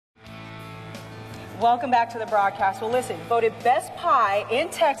Welcome back to the broadcast. Well, listen, voted best pie in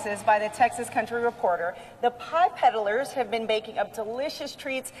Texas by the Texas Country Reporter, the Pie Peddlers have been baking up delicious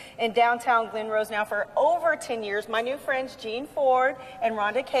treats in downtown Glen now for over 10 years. My new friends, Jean Ford and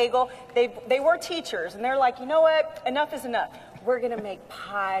Rhonda Cagle, they were teachers, and they're like, you know what? Enough is enough. We're going to make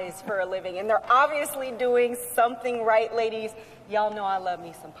pies for a living, and they're obviously doing something right, ladies. Y'all know I love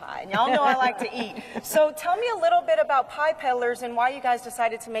me some pie, and y'all know I like to eat. So tell me a little bit about Pie Peddlers and why you guys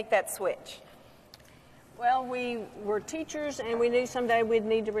decided to make that switch. Well, we were teachers, and we knew someday we'd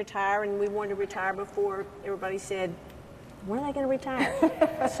need to retire, and we wanted to retire before everybody said, when are they going to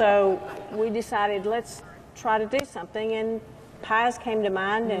retire? So we decided, let's try to do something, and pies came to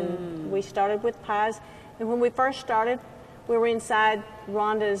mind, and we started with pies. And when we first started, we were inside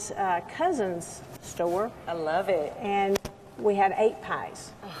Rhonda's cousin's store. I love it. And we had 8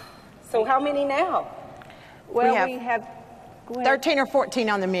 pies. So how many now? Well, we have 13 or 14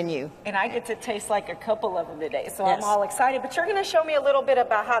 on the menu. And I get to taste like a couple of them today, so yes. I'm all excited. But you're going to show me a little bit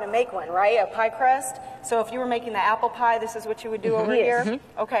about how to make one, right? A pie crust. So if you were making the apple pie, this is what you would do over here?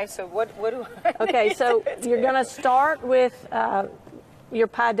 Okay, so what do I Okay, so you're going to start with your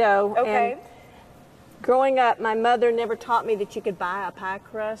pie dough. Okay. And growing up, my mother never taught me that you could buy a pie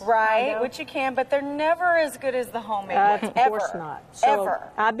crust. Right, which you can, but they're never as good as the homemade ones. Of course not. So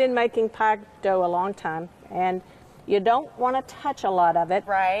I've been making pie dough a long time, and you don't want to touch a lot of it.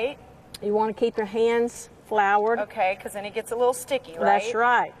 Right. You want to keep your hands floured. Okay, because then it gets a little sticky, right? That's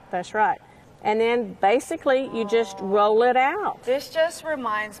right. That's right. And then basically you just roll it out. This just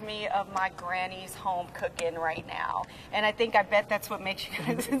reminds me of my granny's home cooking right now. And I bet that's what makes you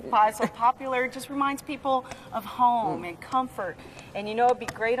guys' pie so popular. It just reminds people of home and comfort. And you know what'd be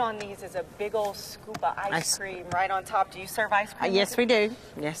great on these is a big old scoop of ice cream right on top. Do you serve ice cream? Yes, we do.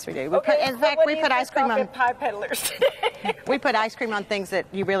 Yes, we do. In fact, we put ice cream on Pie Peddlers today. We put ice cream on things that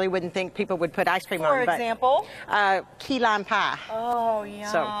you really wouldn't think people would put ice cream on. For example? Key lime pie. Oh,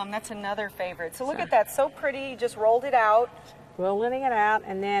 yum. That's another favorite. So look at that, so pretty. You just rolled it out. Rolling it out,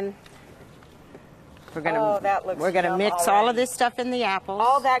 and then we're gonna mix all of this stuff in the apples.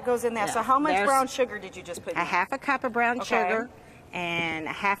 All that goes in there. Yeah. So how much brown sugar did you just put in? A half a cup of brown sugar and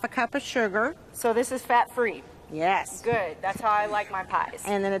a half a cup of sugar. So this is fat-free? Yes. Good. That's how I like my pies.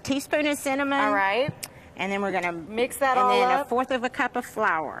 And then a teaspoon of cinnamon. All right. And then we're going to mix that all up. And then a 1/4 of a cup of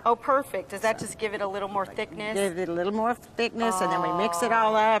flour. Oh, perfect. Does that just give it a little more thickness? Give it a little more thickness, and then we mix it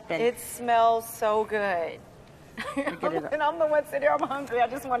all up. And it smells so good. And I'm the one sitting here, I'm hungry. I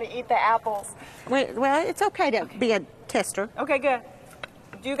just want to eat the apples. Well, it's okay to be a tester. Okay, good.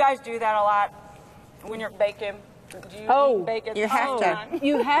 Do you guys do that a lot when you're baking? Do you eat bacon? You have to.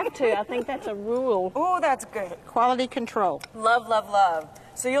 You have to. I think that's a rule. Oh, that's good. Quality control. Love, love, love.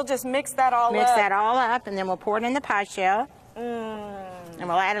 So you'll just mix that all up? Mix that all up, and then we'll pour it in the pie shell. And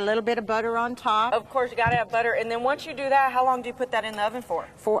we'll add a little bit of butter on top. Of course, you got to have butter. And then once you do that, how long do you put that in the oven for?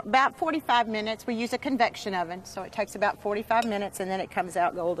 For about 45 minutes. We use a convection oven, so it takes about 45 minutes, and then it comes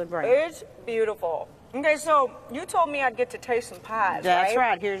out golden brown. It's beautiful. Okay, so you told me I'd get to taste some pies, That's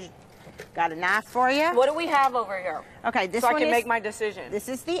right. Here's got a knife for you. What do we have over here? Okay, so I can make my decision. This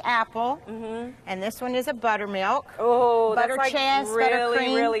is the apple, and this one is a buttermilk. Oh, butter that's chest, really,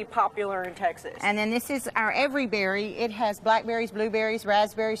 buttercream. really popular in Texas. And then this is our every berry. It has blackberries, blueberries,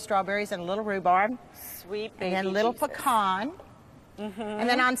 raspberries, strawberries, and a little rhubarb. Sweet baby And then a little Jesus. pecan. And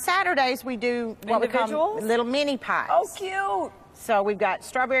then on Saturdays we do what we call little mini pies. Oh, cute. So we've got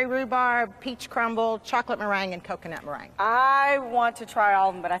strawberry rhubarb, peach crumble, chocolate meringue, and coconut meringue. I want to try all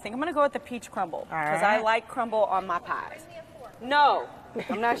of them, but I think I'm going to go with the peach crumble because I like crumble on my pies. No,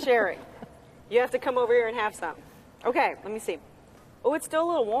 I'm not sharing. You have to come over here and have some. Okay, let me see. Oh, it's still a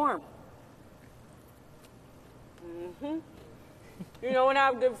little warm. You know, when I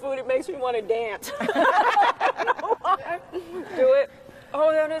have good food, it makes me want to dance. I don't know why. Do it.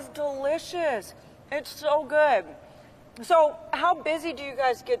 Oh, that is delicious. It's so good. So how busy do you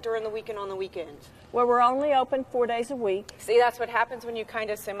guys get during the week and on the weekends? Well, we're only open 4 days a week. See, that's what happens when you kind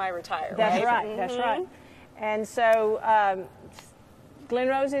of semi-retire, That's right, that's right. And so Glen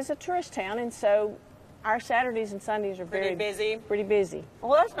Rose is a tourist town, and so our Saturdays and Sundays are pretty busy. Pretty busy.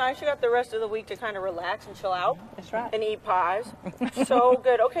 Well, that's nice. You got the rest of the week to kind of relax and chill out. That's right. And eat pies. So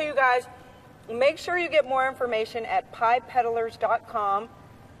good. Okay, you guys, make sure you get more information at piepeddlers.com.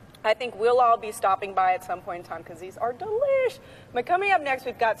 I think we'll all be stopping by at some point in time because these are delish. But coming up next,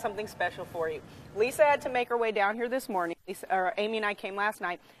 we've got something special for you. Lisa had to make her way down here this morning. Amy and I came last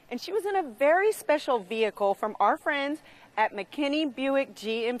night, and she was in a very special vehicle from our friends at McKinney Buick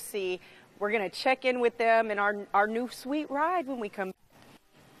GMC. We're going to check in with them and our new sweet ride when we come back.